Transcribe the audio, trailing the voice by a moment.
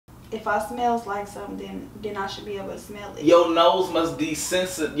if I smells like something, then I should be able to smell it. Your nose must be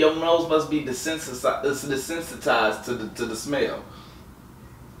desensitized to the smell.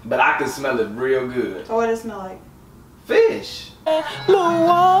 But I can smell it real good. So what does it smell like? Fish. What's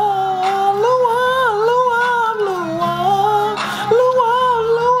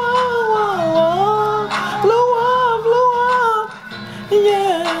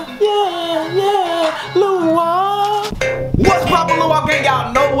poppin', Luwop gang?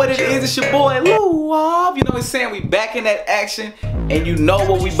 Y'all know what it is. It's your boy Luwop. You know what I'm saying? We back in that action. And you know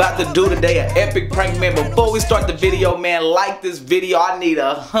what we about to do today, an epic prank, man. Before we start the video, man, like this video. I need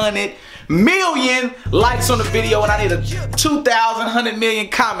 100 million likes on the video, and I need 100 million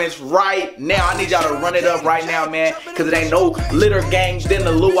comments right now. I need y'all to run it up right now, man, because it ain't no litter gang than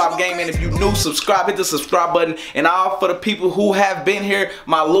the Luwop gang, man. If you new, subscribe, hit the subscribe button. And all for the people who have been here,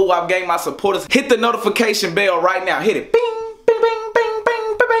 my Luwop gang, my supporters, hit the notification bell right now. Hit it. Bing, bing, bing, bing,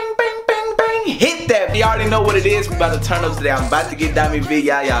 bing, bing, bing, bing, bing. Hit that. You already know what it is. We about to turn up today. I'm about to get Dami V.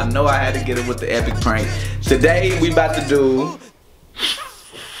 Y'all know I had to get it with the epic prank. Today, we about to do...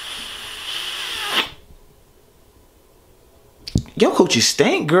 Your coochie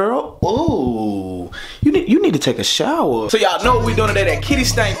stink, girl. Ooh, you need to take a shower. So y'all know what we doing today, that kitty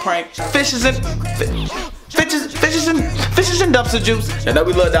stank prank. Fishes and dumpster juice. Y'all know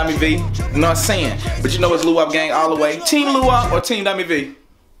we love Dami V. You know what I'm saying? But you know it's Luwop gang all the way. Team Luwop or Team Dami V?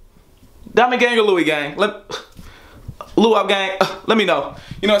 Dami gang or Louie gang? Luwop gang, let me know.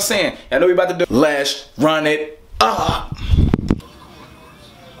 You know what I'm saying? Y'all know we about to do. Let's run it up.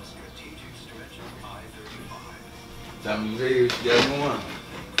 Dami V, what you got going?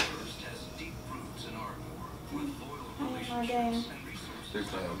 My game. Still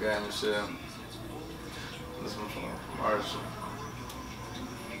playing with Guy Michelle. This one from Marshall.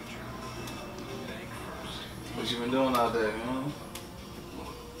 What you been doing all day, you know?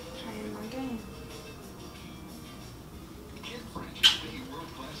 Playing my game.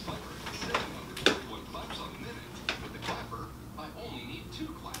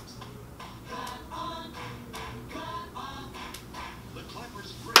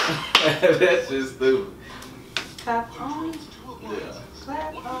 That's just stupid. Clap on. Yeah.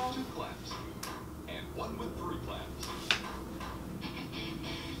 Clap on. And one with 3 claps.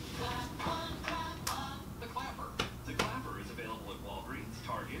 The Clapper. The Clapper is available at Walgreens,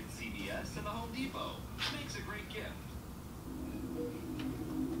 Target, CVS, and the Home Depot. Makes a great gift.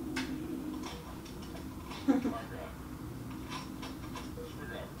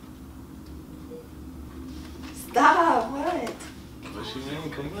 Stop. What? What you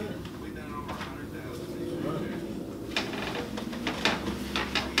mean? Come here.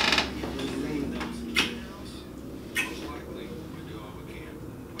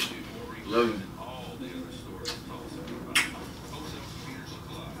 Love you.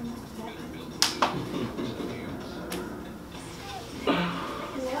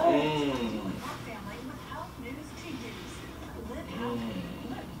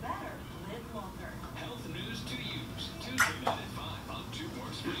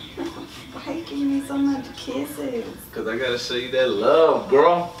 Why you giving me so much kisses? Cause I gotta show you that love,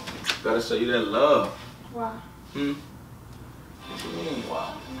 girl. Gotta show you that love. Why? What you mean,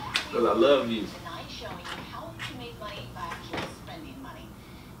 wow? Cause I love you. Tonight showing you how to make money by actually spending money.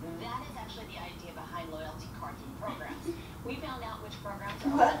 That is actually the idea behind loyalty cards and programs. We found out which programs are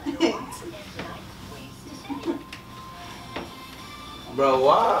What? and tonight's ways to save. Bro,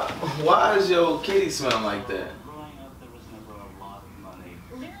 why is your kitty smell like that? Growing up, there was never a lot of money.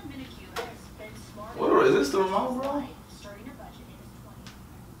 Lyra Minicue has been smart. What is this the remote, bro? Starting her budget is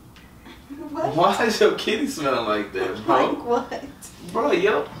 20. What? Why is your kitty smelling like that, bro? Like what? Bro,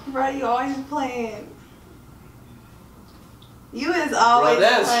 yo. Bro, you always playing. You is always Bro,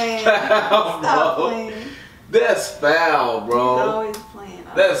 that's playing. foul, Stop bro. playing. That's foul, You bro. always playing.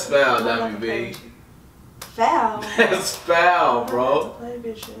 That's foul, I'm Dami not V. playing. Foul. That's foul, I'm bro. about to play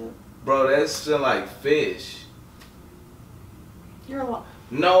Bishop. Bro, that's still like fish. You're a lot.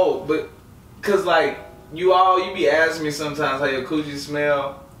 No, but cause like you be asking me sometimes how your coochie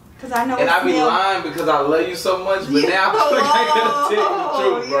smell, Cause I know and it I be smells. lying because I love you so much. But now I feel like I gotta tell you the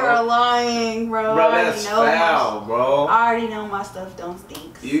truth, You're bro. lying, bro. Bro, I already that's know foul, my, bro. I already know my stuff don't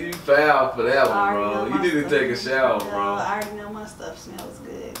stink. You foul for that I one, already bro. know You my need to stuff take a smells shower, good. bro. I already know my stuff smells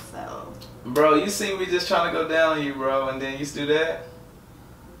good, so. Bro, you see me just trying to go down on you, bro, and then you do that?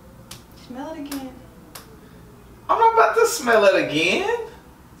 Smell it again. I'm not about to smell it again.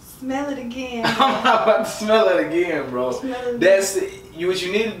 Smell it again. I'm not about to smell it again, bro. Smell it That's what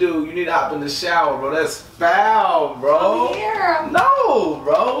you need to do. You need to hop in the shower, bro. That's foul, bro. Come here. No,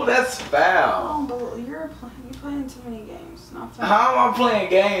 bro. That's foul. Oh, but you're playing too many games. It's not How am I playing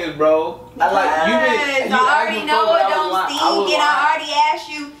games, bro? I already know it don't stink, and I already asked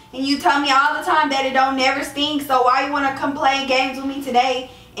you, and you tell me all the time that it don't never stink. So why you wanna come play games with me today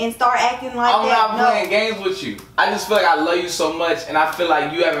and start acting like I'm that? not playing games with you. I just feel like I love you so much, and I feel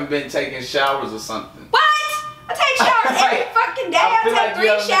like you haven't been taking showers or something. What? I take showers every fucking day. I take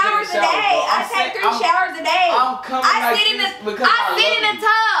 3 showers a day. I take 3 showers a day. I'm coming I like sit in this the because I sit in the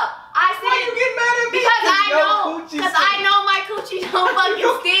tub. Why you get mad at me? Because I your know. coochie Because stink? I know my coochie don't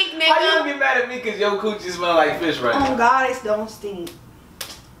fucking stink, How you nigga. get mad at me because your coochie smell like fish right now? Oh God, it don't stink.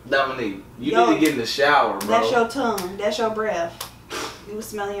 Dominique, you Yo, need to get in the shower, bro. That's your tongue. That's your breath. You was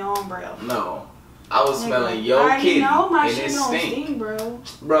smelling your own breath. No. I was smelling I your already kitty know my and shit it don't stink. stink, bro.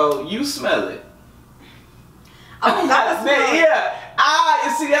 Bro, you smell it. Oh God, smell it. Yeah.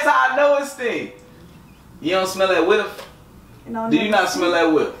 You see, that's how I know it stink. You don't smell that whiff? Do you not smell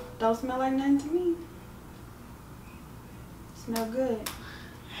that whiff? Don't smell like nothing to me. Smell good.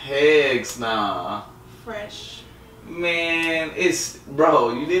 Heck nah. Fresh. Man,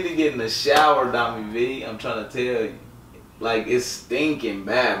 bro, you need to get in the shower, Dommy V. I'm trying to tell you. Like, it's stinking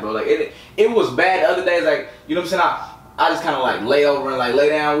bad, bro. Like, it was bad the other days. Like, you know what I'm saying? I just kind of like lay over and like lay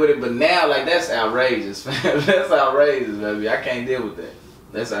down with it. But now, like, that's outrageous, man. That's outrageous, baby. I can't deal with that.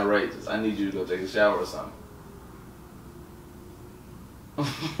 That's outrageous. I need you to go take a shower or something.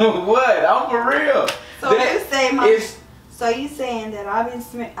 What? I'm for real. So So you saying that I've been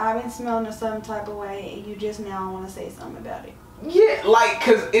smelling a certain type of way, and you just now want to say something about it? Yeah, like,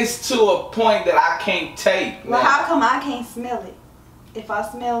 cause it's to a point that I can't take. Well, how come I can't smell it? If I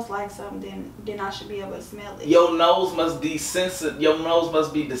smells like something, then I should be able to smell it. Your nose must be desensitized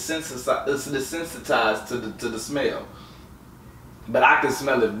to the smell. But I can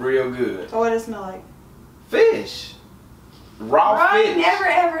smell it real good. So what does it smell like? Fish. Raw fish. I never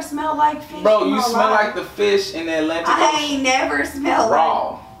ever smelled like fish. Bro, you smell like the fish in the Atlantic Ocean. I ain't never smelled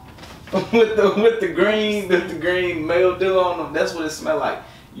raw. with the green mildew on them. That's what it smell like.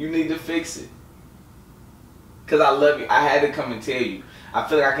 You need to fix it. Cause I love you. I had to come and tell you. I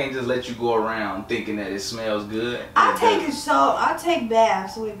feel like I can't just let you go around thinking that it smells good. I take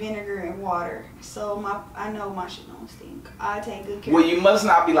baths with vinegar and water, so I know my shit don't stink. I take good care. Well, you must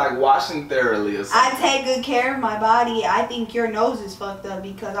not be like washing thoroughly or something. I take good care of my body. I think your nose is fucked up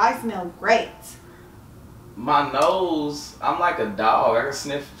because I smell great. My nose, I'm like a dog. I can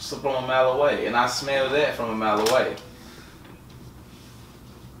sniff from a mile away, and I smell that from a mile away.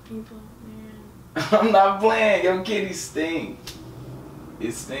 I'm not playing. Your kitty stink.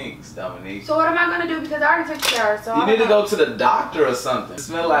 It stinks, Dominique. So what am I gonna do? Because I already took a shower. So you need to go to the doctor or something. It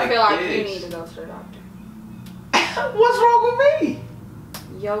smell like I feel like fish. you need to go to the doctor. What's wrong with me?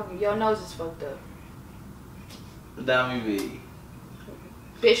 Your nose is fucked up. Dommy V.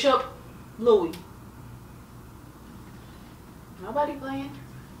 Bishop Louis. Nobody playing.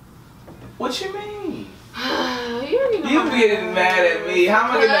 What you mean? You getting mad at me. How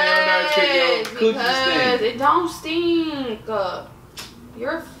am I gonna trick your coochie stink? It don't stink.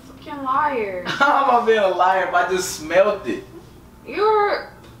 You're a freaking liar. How am I being a liar if I just smelled it? You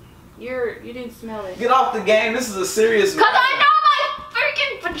didn't smell it. Get off the game. This is a serious matter. Cause I know my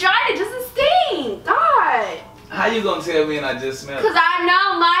freaking vagina doesn't stink. God. How you gonna tell me and I just smelled it? Cause I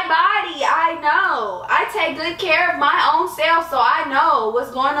know my body. I know. I take good care of my own self, so I know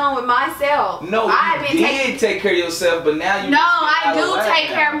what's going on with myself. No, you did take care of yourself, but now you. No, I do take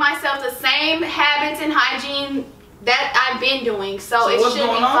care of myself. The same habits and hygiene that I've been doing, so it should be fine. What's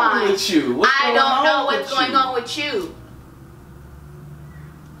going on with you? I don't know what's going on with you.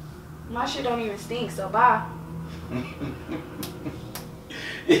 My shit don't even stink, so bye.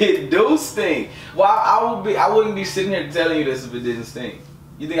 It do stink. Well, I wouldn't be sitting here telling you this if it didn't stink.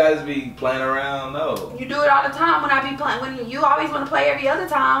 You think I just be playing around? No. You do it all the time when I be playing. When you always want to play every other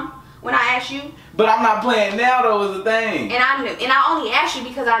time when I ask you. But I'm not playing now though. Is the thing. And I only ask you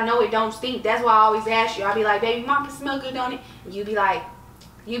because I know it don't stink. That's why I always ask you. I be like, baby, mom, it smell good, don't it? And you be like,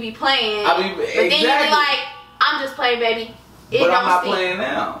 you be playing. But then you be like, I'm just playing, baby. But I'm not playing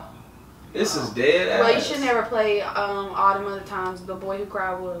now. This is dead ass. Well, you should never play all them other times. The Boy Who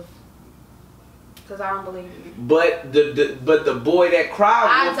Cried Wolf. Because I don't believe you. But the boy that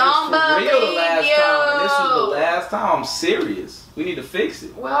cried wolf was for real the last time. And this was the last time. I'm serious. We need to fix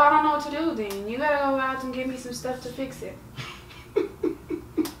it. Well, I don't know what to do then. You gotta go out and give me some stuff to fix it.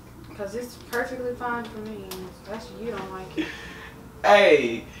 Because it's perfectly fine for me. That's you don't like it.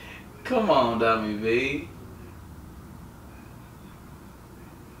 Hey, come on, Dommy V.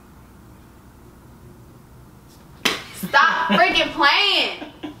 Stop freaking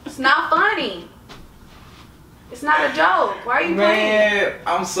playing. It's not funny. It's not a joke. Why are you playing? Man,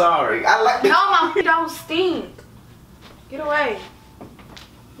 I'm sorry. I like. No, my don't stink. Get away.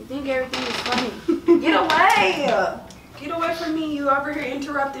 You think everything is funny. Get away. Get away from me. You over here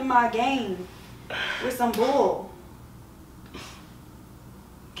interrupting my game with some bull.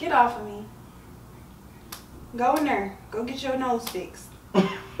 Get off of me. Go in there. Go get your nose fixed.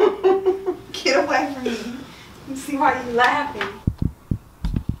 Get away from me. Let me see why you laughing.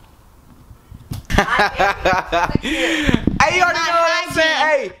 Hey, you already know what I'm saying?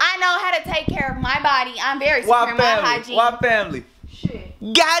 Hey. I know how to take care of my body. I'm very secure in my hygiene. Why family? Shit.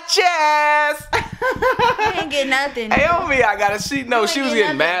 Gotcha ass. You didn't get nothing. Hey, on me, I got a sheet. No, she was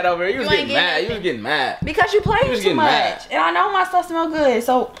getting mad over here. You was getting mad. You was getting mad. Because you playing too much. Mad. And I know my stuff smell good,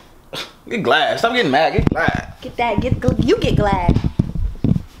 so. Get glad. Stop getting mad. Get glad. Get that. You get glad.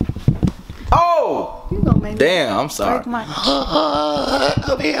 Oh! You gonna make damn, I'm sorry. My... Ah,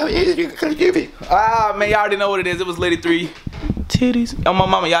 man, y'all already know what it is. It was Lady 3 Titties. Oh, my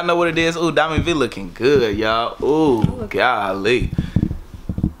mama, y'all know what it is. Ooh, Diamond V looking good, y'all. Ooh, golly.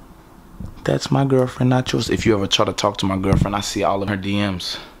 That's my girlfriend, not yours. If you ever try to talk to my girlfriend, I see all of her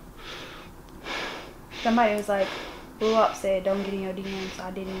DMs. Somebody was like, blew up, said, don't get in your DMs. So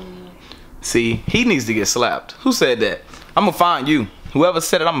I did it anyway. See, he needs to get slapped. Who said that? I'm gonna find you. Whoever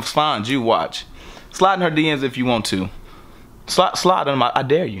said it, I'm gonna find you. Watch. Slide in her DMs if you want to. Slide in them. I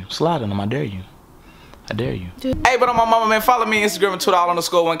dare you. Slide in them. I dare you. I dare you. Dude. Hey, but on my mama, man, follow me on Instagram and Twitter,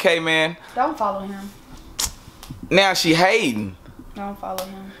 all_1K, man. Don't follow him. Now she hating. Don't follow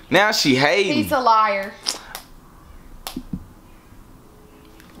him. Now she hating. He's a liar.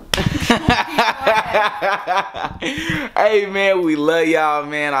 Hey man, we love y'all,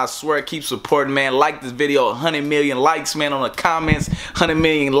 man. I swear, keep supporting, man. Like this video, 100 million likes, man, on the comments. 100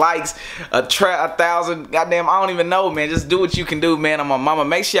 million likes, 1,000. Goddamn, I don't even know, man. Just do what you can do, man. On my mama,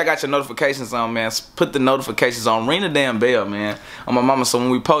 make sure I got your notifications on, man. Put the notifications on. Ring the damn bell, man. On my mama, so when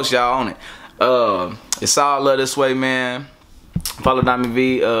we post, y'all on it. It's all love this way, man. Follow Diamond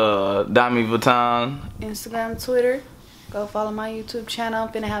V, Diamond Vuitton. Instagram, Twitter. Go follow my YouTube channel.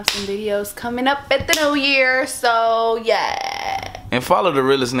 I'm gonna have some videos coming up at the new year. So, yeah. And follow the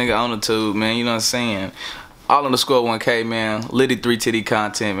realest nigga on the tube, man. You know what I'm saying? All_1K, man. Liddy 3 Titty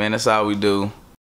content, man. That's all we do.